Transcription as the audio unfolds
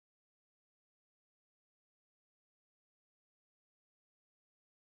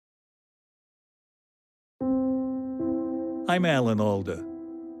I'm Alan Alda.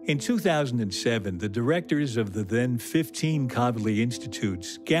 In 2007, the directors of the then 15 Kavli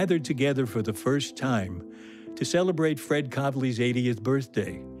Institutes gathered together for the first time to celebrate Fred Kavli's 80th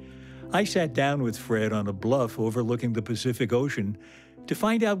birthday. I sat down with Fred on a bluff overlooking the Pacific Ocean to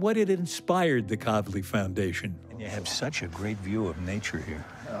find out what had inspired the Kavli Foundation. And you have such a great view of nature here.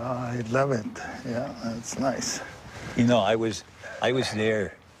 I love it. Yeah, it's nice. You know, I was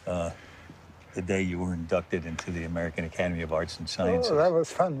there the day you were inducted into the American Academy of Arts and Sciences. Oh, that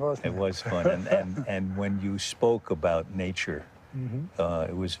was fun, wasn't it? It was fun. And when you spoke about nature,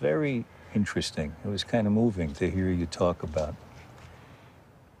 it was very interesting. It was kind of moving to hear you talk about,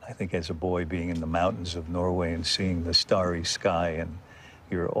 I think as a boy, being in the mountains of Norway and seeing the starry sky and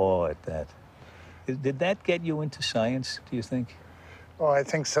your awe at that. Did that get you into science, do you think? Oh, I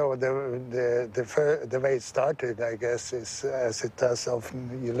think so. The way it started, I guess, is as it does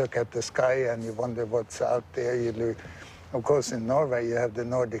often. You look at the sky and you wonder what's out there. You look, of course, in Norway, you have the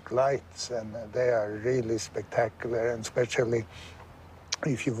Nordic lights, and they are really spectacular, and especially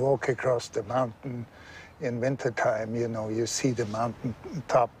if you walk across the mountain in wintertime, you know, you see the mountain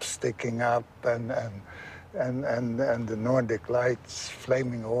tops sticking up and the Nordic lights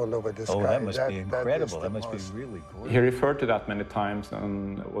flaming all over the sky. Oh, that must be incredible. That must be really gorgeous. He referred to that many times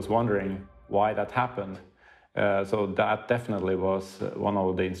and was wondering why that happened. So that definitely was one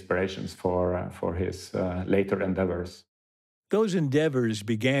of the inspirations for his later endeavors. Those endeavors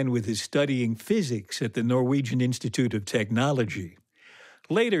began with his studying physics at the Norwegian Institute of Technology.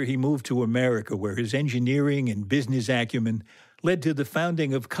 Later, he moved to America, where his engineering and business acumen led to the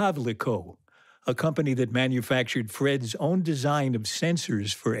founding of Kavli Co., a company that manufactured Fred's own design of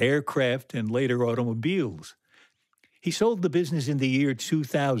sensors for aircraft and later automobiles. He sold the business in the year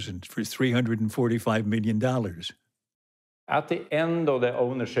 2000 for $345 million. At the end of the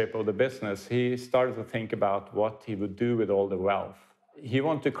ownership of the business, he started to think about what he would do with all the wealth. He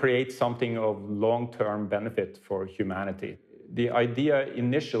wanted to create something of long-term benefit for humanity. The idea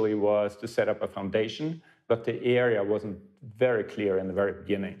initially was to set up a foundation, but the area wasn't very clear in the very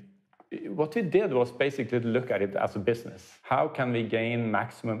beginning. What he did was basically to look at it as a business. How can we gain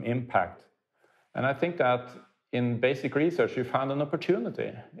maximum impact? And I think that in basic research, we found an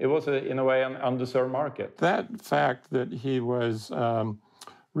opportunity. It was, in a way, an underserved market. That fact that he was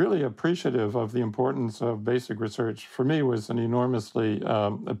really appreciative of the importance of basic research, for me, was an enormously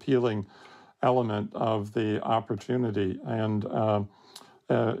appealing element of the opportunity. And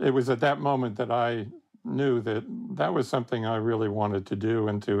it was at that moment that I knew that that was something I really wanted to do,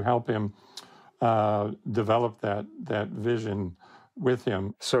 and to help him develop that vision with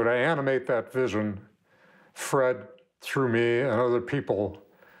him. So to animate that vision, Fred, through me and other people,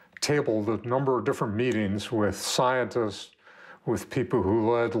 tabled a number of different meetings with scientists, with people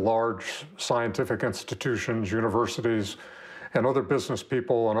who led large scientific institutions, universities, and other business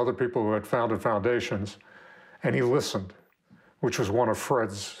people and other people who had founded foundations. And he listened, which was one of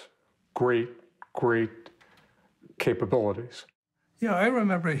Fred's great capabilities. Yeah, I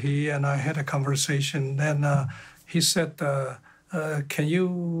remember he and I had a conversation, and he said, can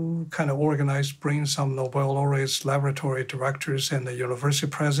you kind of bring some Nobel laureates, laboratory directors, and the university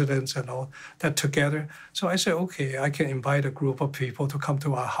presidents and all that together? So I said, okay, I can invite a group of people to come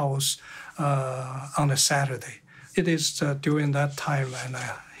to our house on a Saturday. It is during that time, and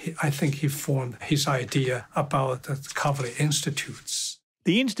I think he formed his idea about the Kavli Institutes.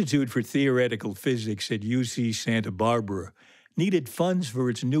 The Institute for Theoretical Physics at UC Santa Barbara needed funds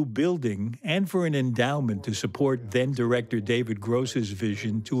for its new building and for an endowment to support then-director David Gross's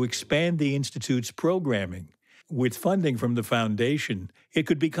vision to expand the Institute's programming. With funding from the foundation, it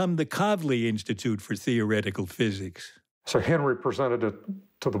could become the Kavli Institute for Theoretical Physics. So Henry presented it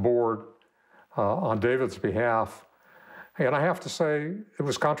to the board on David's behalf, and I have to say it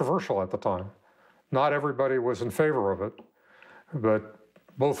was controversial at the time. Not everybody was in favor of it, but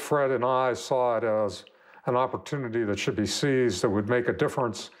both Fred and I saw it as an opportunity that should be seized, that would make a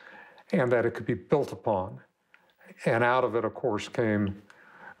difference, and that it could be built upon. And out of it, of course, came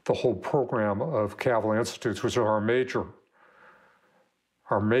the whole program of Kavli Institutes, which are our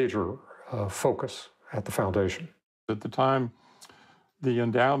major focus at the foundation. At the time, the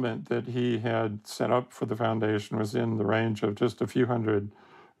endowment that he had set up for the foundation was in the range of just a few $100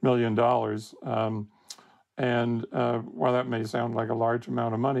 million. And while that may sound like a large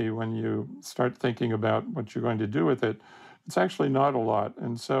amount of money, when you start thinking about what you're going to do with it, it's actually not a lot.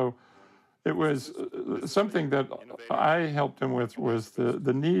 And so it was something that I helped him with, was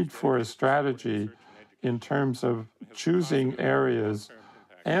the need for a strategy in terms of choosing areas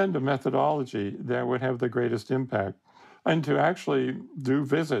and a methodology that would have the greatest impact. and to actually do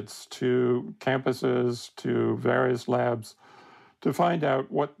visits to campuses, to various labs, to find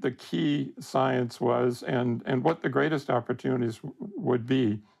out what the key science was and what the greatest opportunities would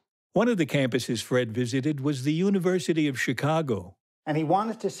be. One of the campuses Fred visited was the University of Chicago. And he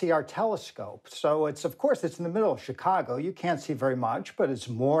wanted to see our telescope. So of course, it's in the middle of Chicago. You can't see very much, but it's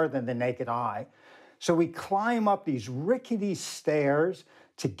more than the naked eye. So we climb up these rickety stairs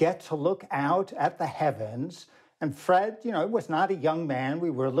to get to look out at the heavens. And Fred, was not a young man. We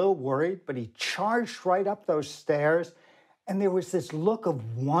were a little worried, but he charged right up those stairs. And there was this look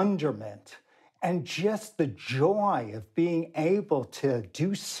of wonderment and just the joy of being able to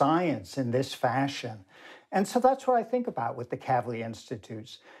do science in this fashion. And so that's what I think about with the Kavli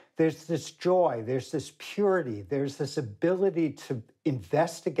Institutes. There's this joy, there's this purity, there's this ability to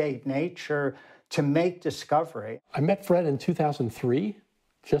investigate nature, to make discovery. I met Fred in 2003,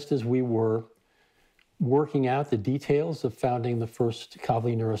 just as we were working out the details of founding the first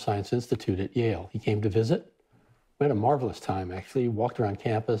Kavli Neuroscience Institute at Yale. He came to visit. We had a marvelous time, actually. He walked around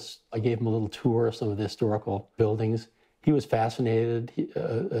campus. I gave him a little tour of some of the historical buildings. He was fascinated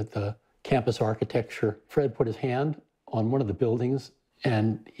at the campus architecture. Fred put his hand on one of the buildings,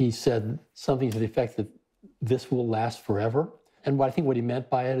 and he said something to the effect that this will last forever. And I think what he meant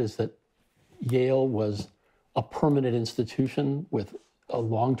by it is that Yale was a permanent institution with a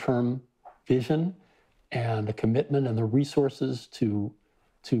long-term vision and a commitment and the resources to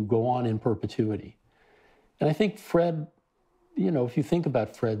go on in perpetuity. And I think Fred, if you think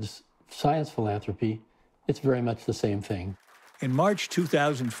about Fred's science philanthropy, it's very much the same thing. In March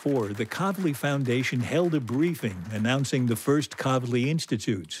 2004, the Kavli Foundation held a briefing announcing the first Kavli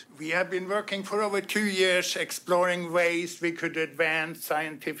Institutes. We have been working for over 2 years exploring ways we could advance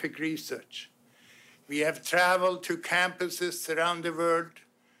scientific research. We have traveled to campuses around the world,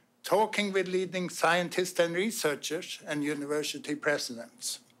 talking with leading scientists and researchers and university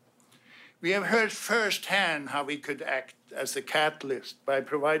presidents. We have heard firsthand how we could act as a catalyst by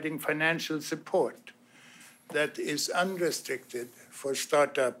providing financial support that is unrestricted for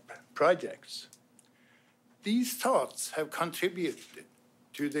startup projects. These thoughts have contributed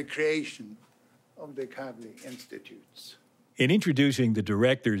to the creation of the Kavli Institutes. In introducing the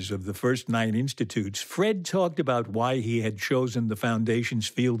directors of the first 9 institutes, Fred talked about why he had chosen the foundation's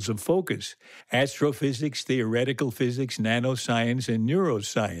fields of focus: astrophysics, theoretical physics, nanoscience, and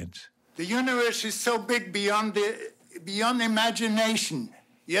neuroscience. The universe is so big beyond imagination,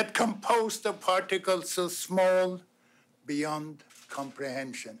 yet composed of particles so small beyond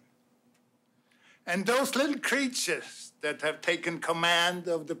comprehension. And those little creatures that have taken command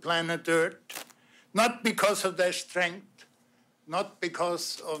of the planet Earth, not because of their strength, not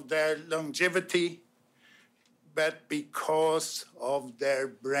because of their longevity, but because of their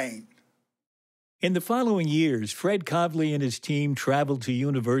brain. In the following years, Fred Kavli and his team traveled to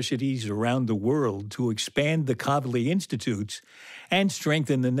universities around the world to expand the Kavli Institutes and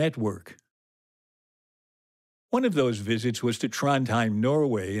strengthen the network. One of those visits was to Trondheim,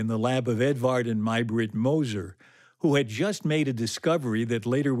 Norway, in the lab of Edvard and May-Britt Moser, who had just made a discovery that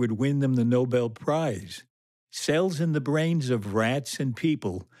later would win them the Nobel Prize: cells in the brains of rats and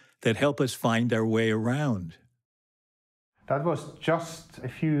people that help us find our way around. That was just a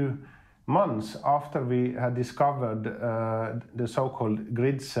few months after we had discovered the so-called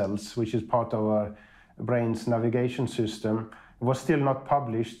grid cells, which is part of our brain's navigation system. It was still not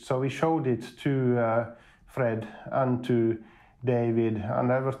published, so we showed it to Fred and to David, and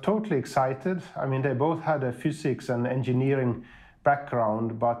they were totally excited. I mean, they both had a physics and engineering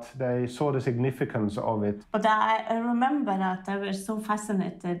background, but they saw the significance of it. But I remember that I was so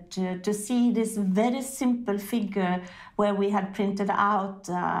fascinated to see this very simple figure where we had printed out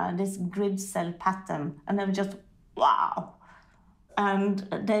this grid cell pattern, and I was just, wow. And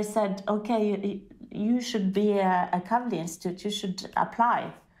they said, okay, you should be a Kavli Institute, you should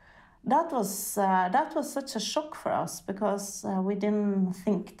apply. That was such a shock for us because we didn't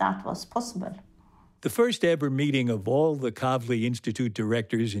think that was possible. The first ever meeting of all the Kavli Institute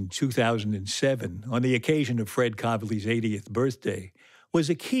directors in 2007, on the occasion of Fred Kavli's 80th birthday, was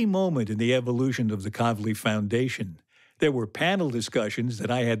a key moment in the evolution of the Kavli Foundation. There were panel discussions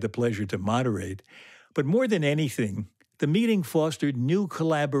that I had the pleasure to moderate, but more than anything, the meeting fostered new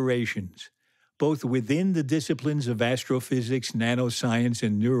collaborations, both within the disciplines of astrophysics, nanoscience,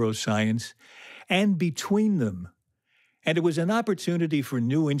 and neuroscience, and between them. And it was an opportunity for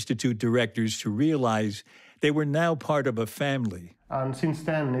new institute directors to realize they were now part of a family. And since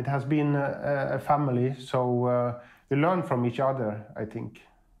then, it has been a family, so we learn from each other, I think.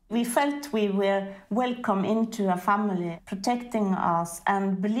 We felt we were welcome into a family, protecting us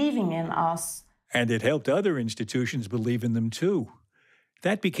and believing in us. And it helped other institutions believe in them too.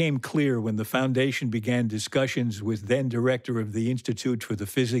 That became clear when the foundation began discussions with then director of the Institute for the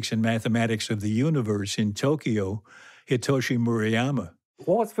Physics and Mathematics of the Universe in Tokyo, Hitoshi Murayama.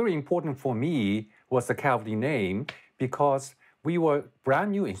 What was very important for me was the Kavli name, because we were a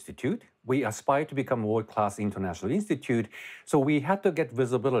brand new institute. We aspired to become a world-class international institute, so we had to get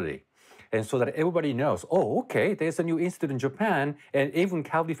visibility. And so that everybody knows, oh, okay, there's a new institute in Japan, and even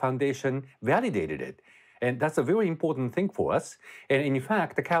Kavli Foundation validated it. And that's a very important thing for us. And in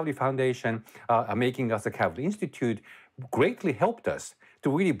fact, the Kavli Foundation, making us a Kavli Institute, greatly helped us to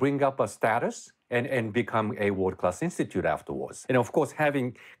really bring up a status and become a world-class institute afterwards. And of course,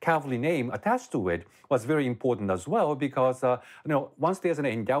 having Kavli name attached to it was very important as well, because once there's an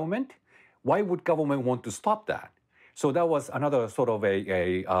endowment, why would government want to stop that? So that was another sort of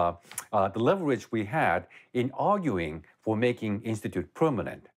the leverage we had in arguing for making institute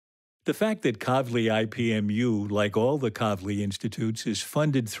permanent. The fact that Kavli IPMU, like all the Kavli institutes, is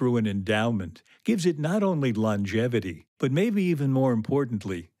funded through an endowment gives it not only longevity, but maybe even more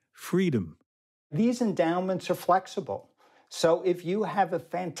importantly, freedom. These endowments are flexible. So if you have a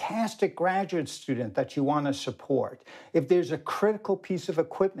fantastic graduate student that you want to support, if there's a critical piece of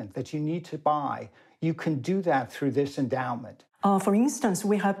equipment that you need to buy, you can do that through this endowment. For instance,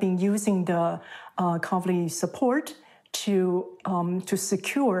 we have been using the Kavli support to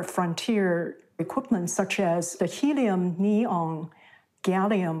secure frontier equipment such as the helium, neon,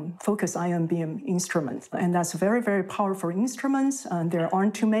 gallium focused ion beam instruments. And that's very, very powerful instruments. There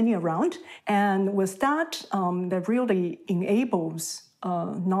aren't too many around. And with that, that really enables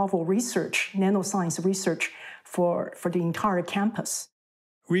novel research, nanoscience research for the entire campus.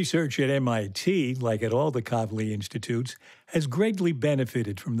 Research at MIT, like at all the Kavli institutes, has greatly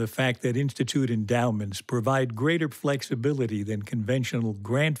benefited from the fact that institute endowments provide greater flexibility than conventional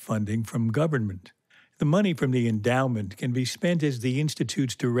grant funding from government. The money from the endowment can be spent as the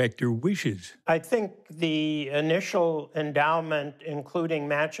institute's director wishes. I think the initial endowment, including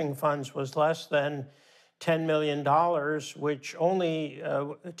matching funds, was less than $10 million, which only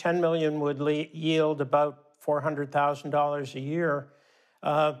 $10 million would yield about $400,000 a year.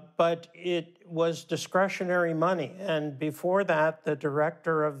 But it was discretionary money. And before that, the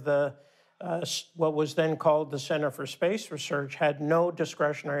director of the what was then called the Center for Space Research had no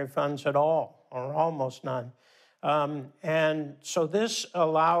discretionary funds at all, or almost none. And so this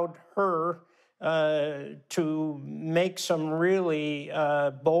allowed her to make some really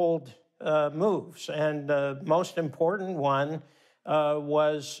bold moves. And the most important one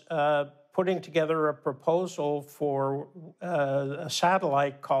was putting together a proposal for a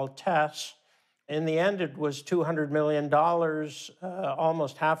satellite called TESS. In the end, it was $200 million,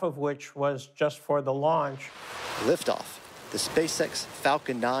 almost half of which was just for the launch. Liftoff, the SpaceX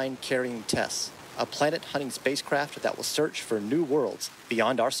Falcon 9 carrying TESS, a planet-hunting spacecraft that will search for new worlds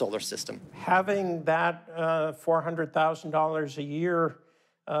beyond our solar system. Having that $400,000 a year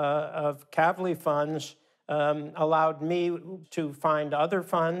of Kavli funds allowed me to find other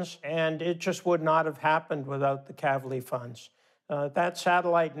funds, and it just would not have happened without the Kavli funds. That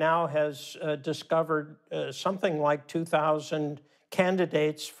satellite now has discovered something like 2,000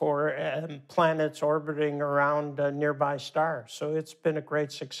 candidates for planets orbiting around nearby stars. So it's been a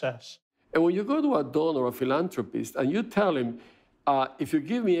great success. And when you go to a donor or a philanthropist and you tell him, if you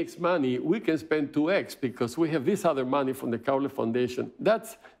give me X money, we can spend 2X because we have this other money from the Kavli Foundation.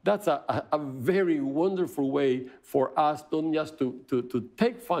 That's a very wonderful way for us not just to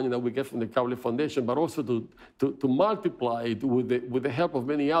take funding that we get from the Kavli Foundation, but also to multiply it with the help of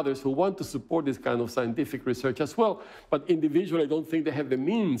many others who want to support this kind of scientific research as well. But individually, I don't think they have the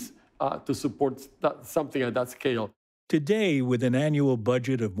means to support something at that scale. Today, with an annual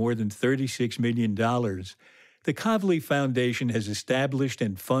budget of more than $36 million, the Kavli Foundation has established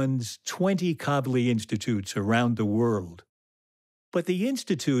and funds 20 Kavli institutes around the world. But the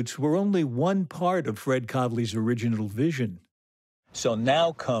institutes were only one part of Fred Kavli's original vision. So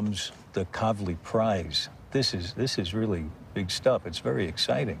now comes the Kavli Prize. This is really big stuff. It's very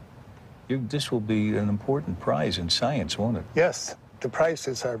exciting. This will be an important prize in science, won't it? Yes, the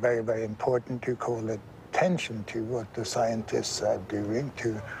prizes are very, very important to call attention to what the scientists are doing,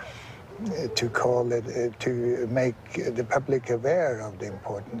 to call it, to make the public aware of the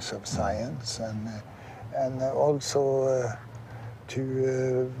importance of science, and also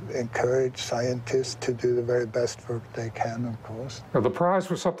to encourage scientists to do the very best work they can, of course. Now, the prize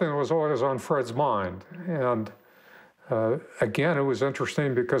was something that was always on Fred's mind, and again, it was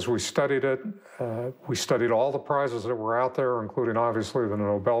interesting because we studied it. We studied all the prizes that were out there, including obviously the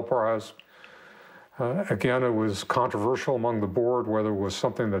Nobel Prize. Again, it was controversial among the board whether it was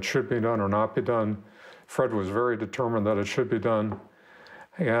something that should be done or not be done. Fred was very determined that it should be done,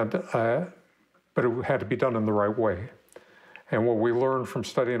 but it had to be done in the right way. And what we learned from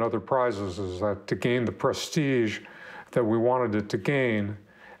studying other prizes is that to gain the prestige that we wanted it to gain,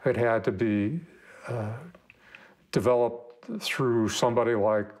 it had to be developed through somebody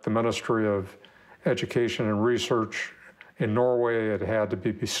like the Ministry of Education and Research in Norway. It had to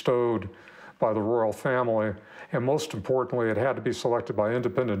be bestowed by the royal family, and most importantly, it had to be selected by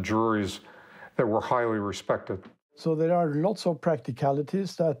independent juries that were highly respected. So there are lots of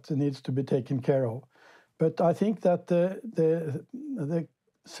practicalities that needs to be taken care of. But I think that the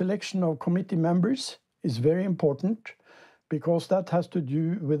selection of committee members is very important, because that has to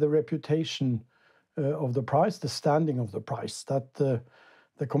do with the reputation of the prize, the standing of the prize, that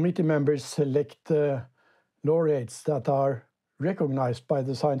the committee members select laureates that are recognized by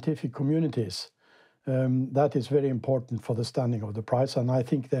the scientific communities. That is very important for the standing of the prize, and I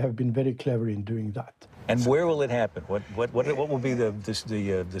think they have been very clever in doing that. And where will it happen? What will be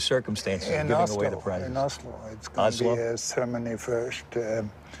the circumstances of giving away the prizes? In Oslo. It's going to be a ceremony first.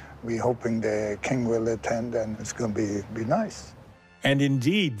 We're hoping the king will attend, and it's going to be nice. And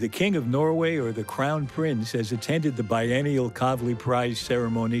indeed, the King of Norway, or the Crown Prince, has attended the biennial Kavli Prize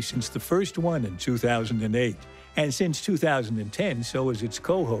ceremony since the first one in 2008. And since 2010, so is its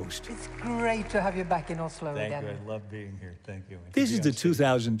co-host. It's great to have you back in Oslo again. Thank you. I love being here. Thank you. This is the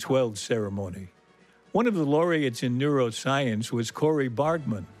 2012 ceremony. One of the laureates in neuroscience was Corey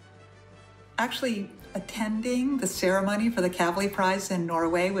Bargman. Actually, attending the ceremony for the Kavli Prize in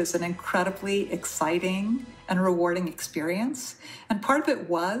Norway was an incredibly exciting and rewarding experience. And part of it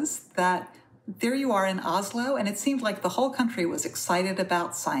was that there you are in Oslo, and it seemed like the whole country was excited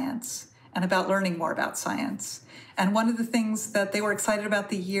about science and about learning more about science. And one of the things that they were excited about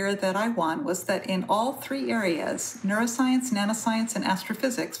the year that I won was that in all three areas, neuroscience, nanoscience, and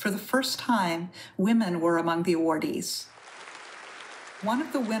astrophysics, for the first time, women were among the awardees. One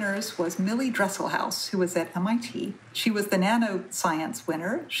of the winners was Millie Dresselhaus, who was at MIT. She was the nanoscience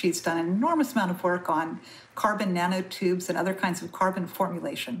winner. She's done an enormous amount of work on carbon nanotubes and other kinds of carbon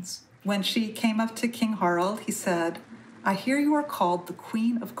formulations. When she came up to King Harald, he said, "I hear you are called the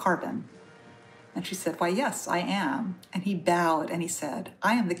Queen of Carbon." And she said, "Why, yes, I am." And he bowed and he said,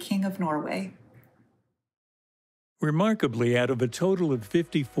 "I am the King of Norway." Remarkably, out of a total of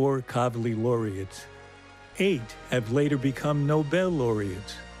 54 Kavli laureates, 8 have later become Nobel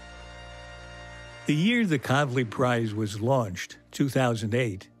laureates. The year the Kavli Prize was launched,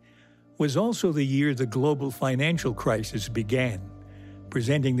 2008, was also the year the global financial crisis began,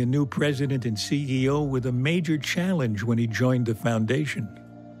 presenting the new president and CEO with a major challenge when he joined the foundation.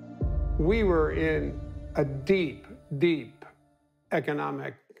 We were in a deep, deep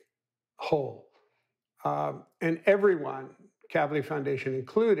economic hole. And everyone, Kavli Foundation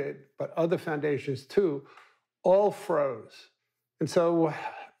included, but other foundations too, all froze. And so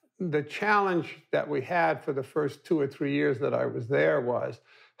the challenge that we had for the first 2 or 3 years that I was there was,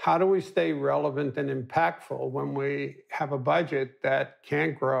 how do we stay relevant and impactful when we have a budget that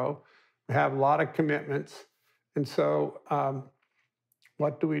can't grow? We have a lot of commitments. And so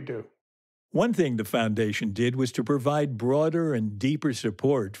what do we do? One thing the foundation did was to provide broader and deeper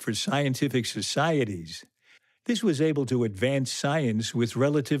support for scientific societies. This was able to advance science with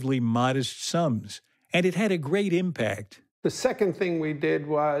relatively modest sums, and it had a great impact. The second thing we did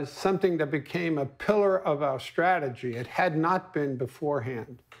was something that became a pillar of our strategy. It had not been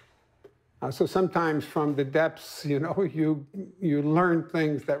beforehand. So sometimes from the depths, you learn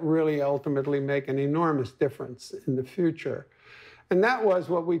things that really ultimately make an enormous difference in the future. And that was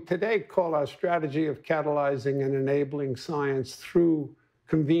what we today call our strategy of catalyzing and enabling science through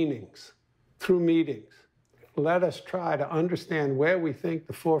convenings, through meetings. Let us try to understand where we think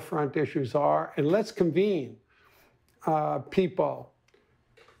the forefront issues are, and let's convene people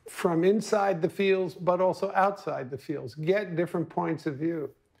from inside the fields, but also outside the fields, get different points of view.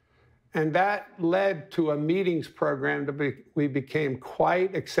 And that led to a meetings program that we became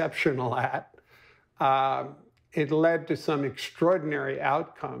quite exceptional at. It led to some extraordinary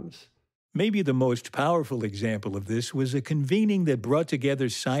outcomes. Maybe the most powerful example of this was a convening that brought together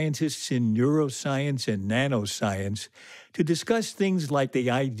scientists in neuroscience and nanoscience to discuss things like the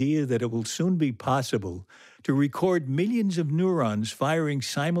idea that it will soon be possible to record millions of neurons firing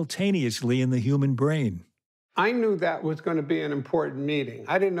simultaneously in the human brain. I knew that was going to be an important meeting.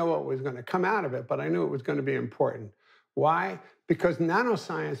 I didn't know what was going to come out of it, but I knew it was going to be important. Why? Because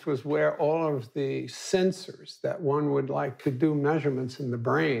nanoscience was where all of the sensors that one would like to do measurements in the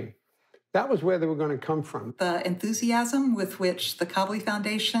brain That was where they were going to come from. The enthusiasm with which the Kavli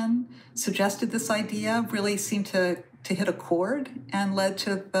Foundation suggested this idea really seemed to hit a chord and led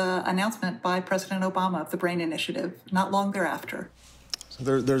to the announcement by President Obama of the BRAIN Initiative not long thereafter.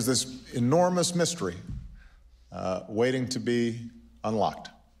 So there's this enormous mystery waiting to be unlocked.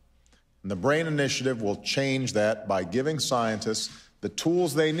 And the BRAIN Initiative will change that by giving scientists the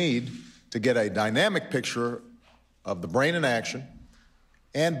tools they need to get a dynamic picture of the brain in action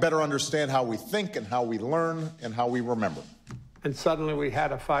and better understand how we think and how we learn and how we remember. And suddenly we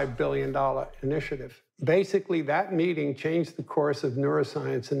had a $5 billion initiative. Basically, that meeting changed the course of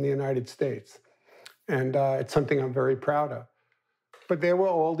neuroscience in the United States. And it's something I'm very proud of. But there were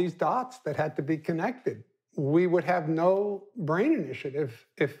all these dots that had to be connected. We would have no BRAIN Initiative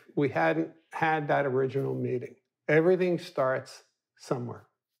if we hadn't had that original meeting. Everything starts somewhere.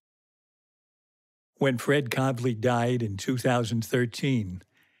 When Fred Kavli died in 2013,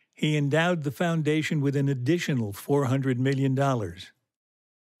 he endowed the foundation with an additional $400 million.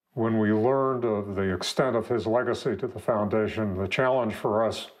 When we learned of the extent of his legacy to the foundation, the challenge for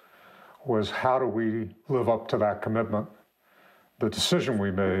us was how do we live up to that commitment? The decision we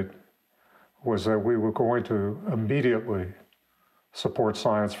made was that we were going to immediately support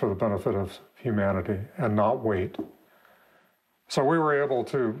science for the benefit of humanity and not wait. So we were able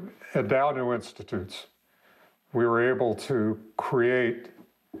to endow new institutes. We were able to create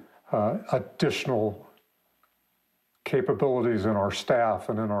additional capabilities in our staff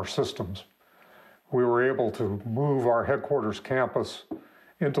and in our systems. We were able to move our headquarters campus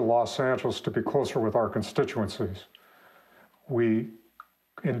into Los Angeles to be closer with our constituencies. We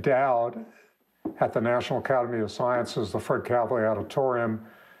endowed at the National Academy of Sciences the Fred Kavli Auditorium,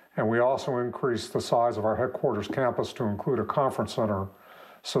 and we also increased the size of our headquarters campus to include a conference center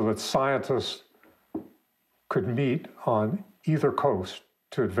so that scientists could meet on either coast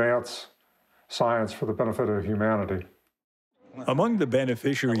to advance science for the benefit of humanity. Among the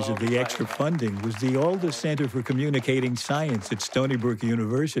beneficiaries of the extra funding was the Alda Center for Communicating Science at Stony Brook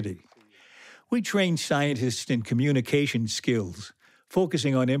University. We trained scientists in communication skills,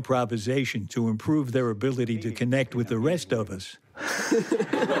 focusing on improvisation to improve their ability to connect with the rest of us.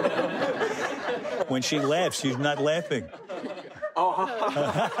 When she laughs, she's not laughing.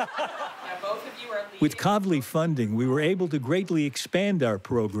 With Kavli funding, we were able to greatly expand our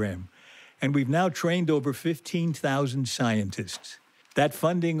program, and we've now trained over 15,000 scientists. That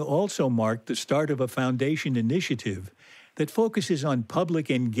funding also marked the start of a foundation initiative that focuses on public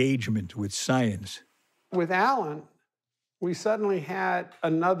engagement with science. With Alan, we suddenly had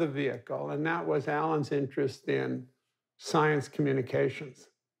another vehicle, and that was Alan's interest in science communications.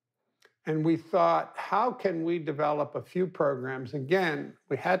 And we thought, how can we develop a few programs? Again,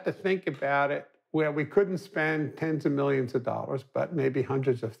 we had to think about it where we couldn't spend tens of millions of dollars, but maybe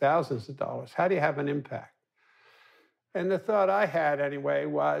hundreds of thousands of dollars. How do you have an impact? And the thought I had anyway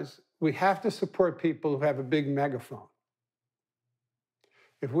was, we have to support people who have a big megaphone.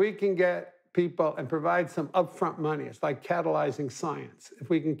 If we can get people and provide some upfront money, it's like catalyzing science. If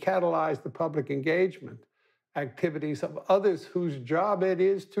we can catalyze the public engagement activities of others whose job it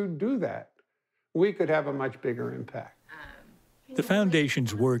is to do that, we could have a much bigger impact. The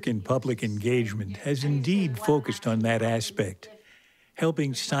Foundation's work in public engagement has indeed focused on that aspect,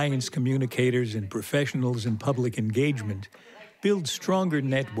 helping science communicators and professionals in public engagement build stronger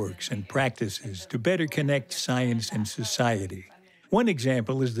networks and practices to better connect science and society. One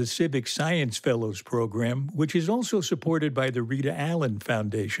example is the Civic Science Fellows program, which is also supported by the Rita Allen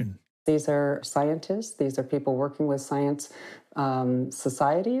Foundation. These are scientists, these are people working with science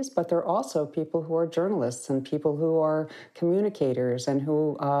societies, but they're also people who are journalists and people who are communicators and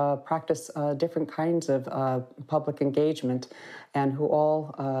who practice different kinds of public engagement and who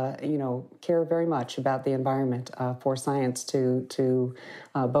all, care very much about the environment for science to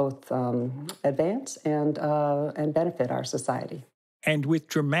both advance and benefit our society. And with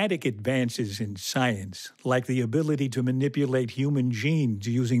dramatic advances in science, like the ability to manipulate human genes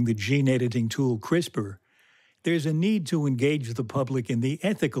using the gene editing tool CRISPR, there's a need to engage the public in the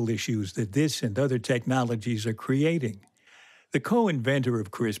ethical issues that this and other technologies are creating. The co-inventor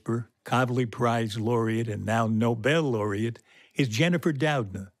of CRISPR, Kavli Prize laureate and now Nobel laureate, is Jennifer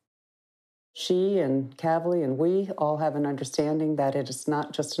Doudna. She and Kavli and we all have an understanding that it is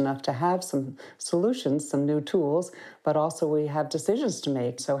not just enough to have some solutions, some new tools, but also we have decisions to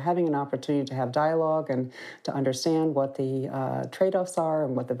make. So having an opportunity to have dialogue and to understand what the trade-offs are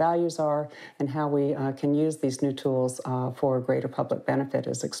and what the values are and how we can use these new tools for greater public benefit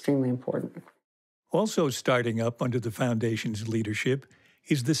is extremely important. Also starting up under the Foundation's leadership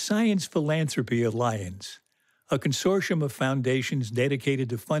is the Science Philanthropy Alliance, a consortium of foundations dedicated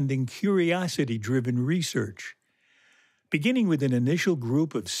to funding curiosity-driven research. Beginning with an initial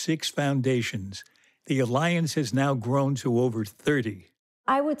group of 6 foundations, the alliance has now grown to over 30.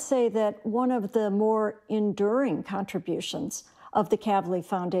 I would say that one of the more enduring contributions of the Kavli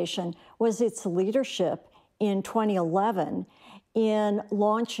Foundation was its leadership in 2011 in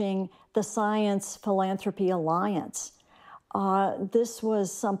launching the Science Philanthropy Alliance. This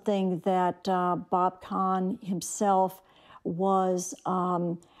was something that Bob Kahn himself was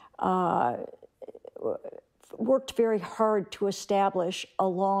worked very hard to establish,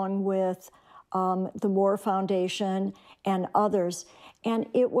 along with the Moore Foundation and others. And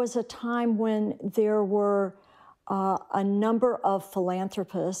it was a time when there were a number of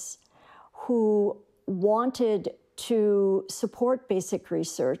philanthropists who wanted to support basic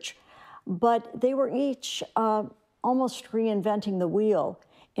research, but they were each almost reinventing the wheel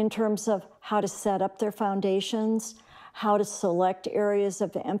in terms of how to set up their foundations, how to select areas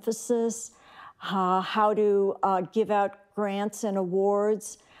of emphasis, how to give out grants and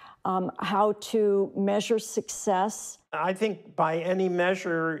awards, how to measure success. I think by any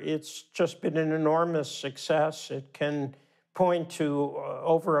measure, it's just been an enormous success. It can point to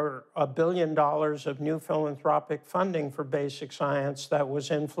over $1 billion of new philanthropic funding for basic science that was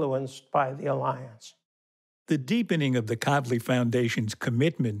influenced by the Alliance. The deepening of the Kavli Foundation's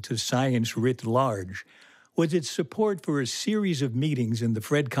commitment to science writ large was its support for a series of meetings in the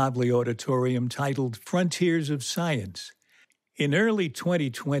Fred Kavli Auditorium titled Frontiers of Science. In early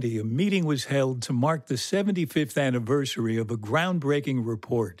 2020, a meeting was held to mark the 75th anniversary of a groundbreaking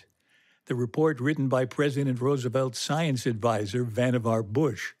report, the report written by President Roosevelt's science advisor, Vannevar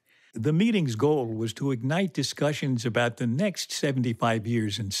Bush. The meeting's goal was to ignite discussions about the next 75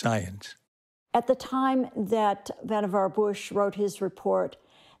 years in science. At the time that Vannevar Bush wrote his report,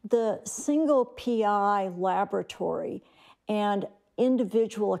 the single PI laboratory and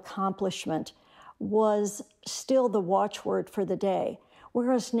individual accomplishment was still the watchword for the day,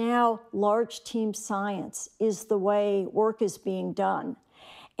 whereas now large team science is the way work is being done.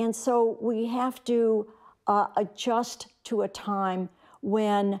 And so we have to adjust to a time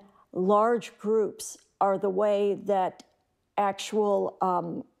when large groups are the way that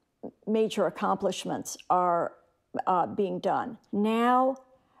actual major accomplishments are being done. Now,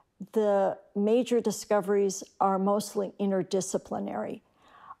 the major discoveries are mostly interdisciplinary.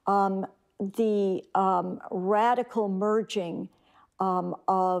 The radical merging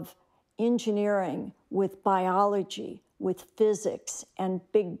of engineering with biology, with physics and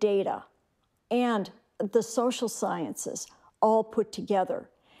big data, and the social sciences all put together.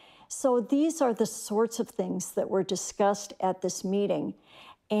 So these are the sorts of things that were discussed at this meeting.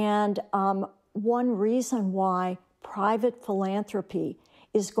 And one reason why private philanthropy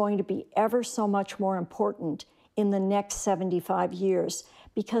is going to be ever so much more important in the next 75 years,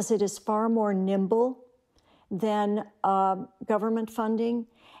 because it is far more nimble than government funding,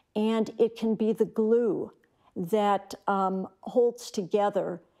 and it can be the glue that holds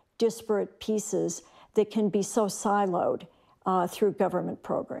together disparate pieces that can be so siloed through government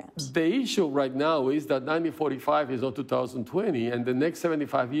programs. The issue right now is that 1945 is not 2020, and the next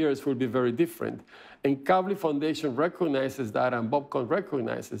 75 years will be very different. And Kavli Foundation recognizes that, and Bob Kahn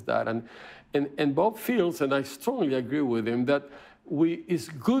recognizes that. And Bob feels, and I strongly agree with him, that it's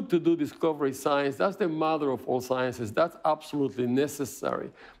good to do discovery science. That's the mother of all sciences. That's absolutely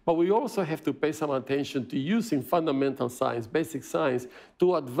necessary. But we also have to pay some attention to using fundamental science, basic science,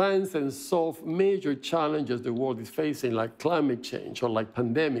 to advance and solve major challenges the world is facing, like climate change or like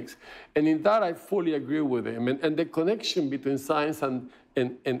pandemics. And in that, I fully agree with him. And the connection between science and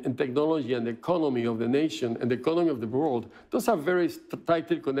technology and the economy of the nation and the economy of the world, those are very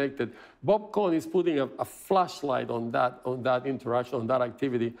tightly connected. Bob Kahn is putting a flashlight on that interaction, on that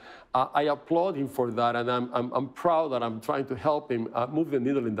activity. I applaud him for that, and I'm proud that I'm trying to help him move the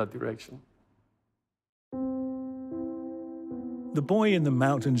needle in that direction. The boy in the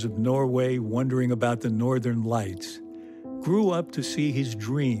mountains of Norway wondering about the northern lights grew up to see his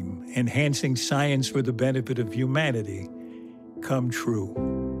dream, enhancing science for the benefit of humanity, come true.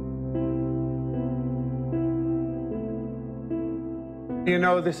 You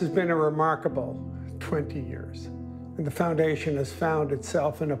know, this has been a remarkable 20 years. And the foundation has found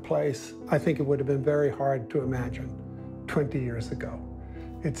itself in a place I think it would have been very hard to imagine 20 years ago.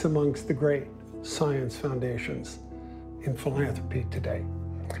 It's amongst the great science foundations in philanthropy today.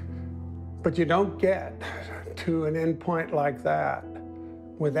 But you don't get to an endpoint like that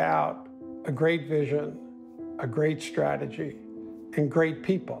without a great vision, a great strategy, and great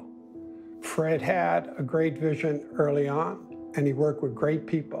people. Fred had a great vision early on, and he worked with great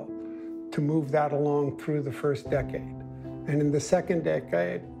people to move that along through the first decade. And in the second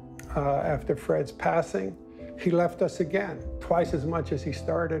decade, after Fred's passing, he left us again, twice as much as he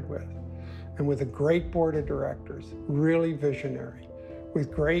started with, and with a great board of directors, really visionary,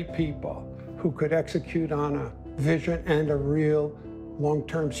 with great people who could execute on a vision and a real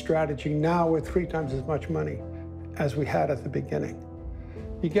long-term strategy, now with 3 times as much money as we had at the beginning.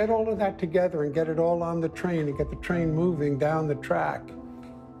 You get all of that together and get it all on the train and get the train moving down the track,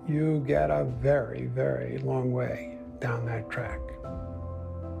 you get a very, very long way down that track.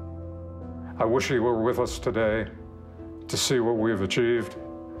 I wish he were with us today to see what we've achieved,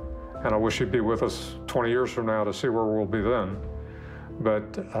 and I wish he'd be with us 20 years from now to see where we'll be then.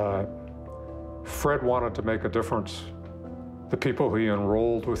 But Fred wanted to make a difference. The people who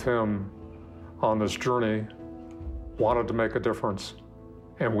enrolled with him on this journey wanted to make a difference,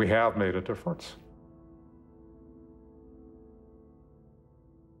 and we have made a difference.